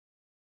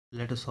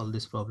Let us solve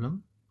this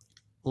problem.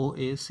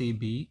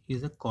 OACB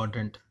is a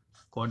quadrant.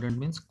 Quadrant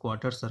means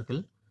quarter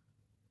circle.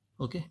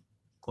 Okay,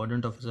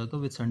 quadrant of a circle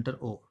with center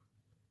O.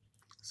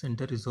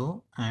 Center is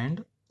O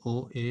and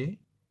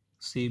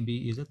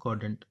OACB is a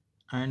quadrant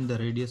and the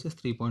radius is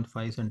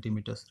 3.5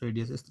 centimeters.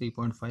 Radius is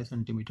 3.5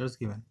 centimeters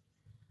given.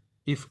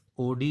 If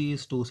OD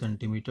is 2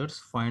 centimeters,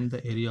 find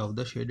the area of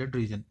the shaded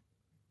region.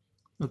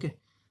 Okay,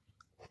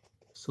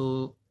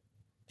 so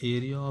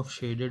area of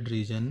shaded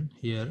region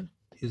here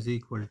is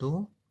equal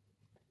to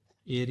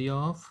area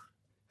of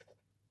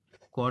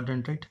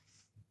quadrant, right?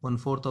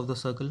 1/4 of the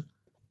circle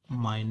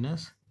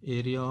minus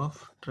area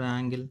of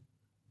triangle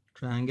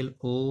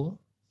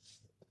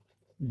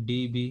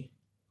ODB.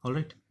 All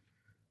right,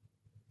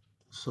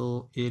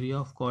 so area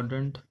of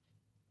quadrant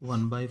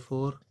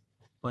 1/4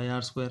 pi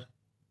r square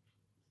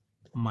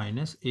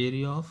minus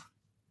area of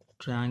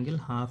triangle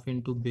half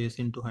into base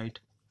into height,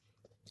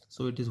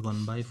 so it is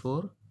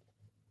 1/4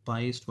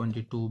 pi is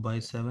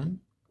 22/7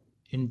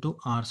 into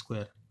r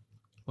square.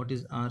 What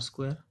is r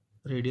square?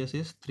 Radius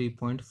is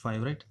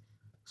 3.5, right?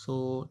 So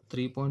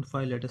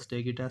 3.5, let us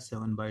take it as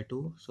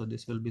 7/2. So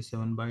this will be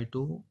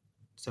 7/2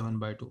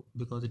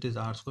 because it is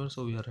r square,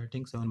 so we are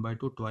writing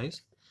 7/2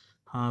 twice.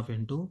 Half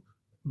into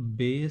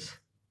base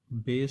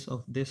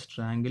of this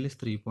triangle is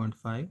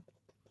 3.5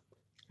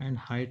 and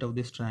height of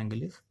this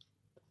triangle is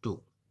 2.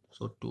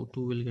 So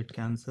 2 will get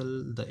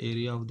cancelled. The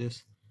area of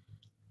this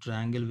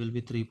triangle will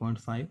be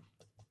 3.5.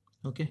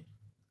 okay,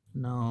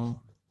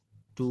 now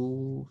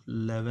 2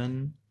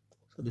 11,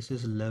 so this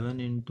is 11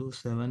 into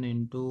 7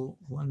 into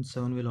 1,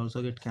 7 will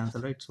also get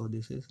cancelled, right? So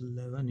this is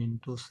 11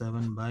 into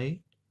 7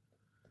 by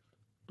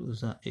 2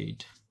 is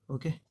 8.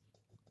 Okay,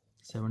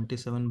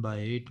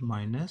 77/8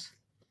 minus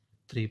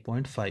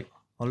 3.5.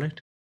 all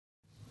right,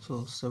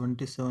 so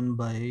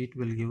 77/8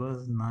 will give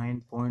us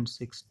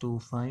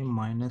 9.625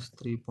 minus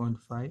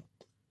 3.5,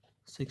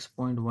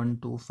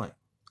 6.125.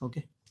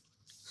 okay,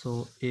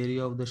 so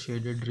area of the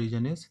shaded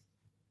region is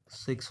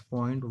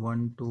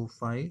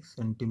 6.125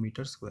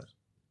 centimeter square.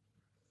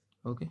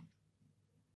 okay,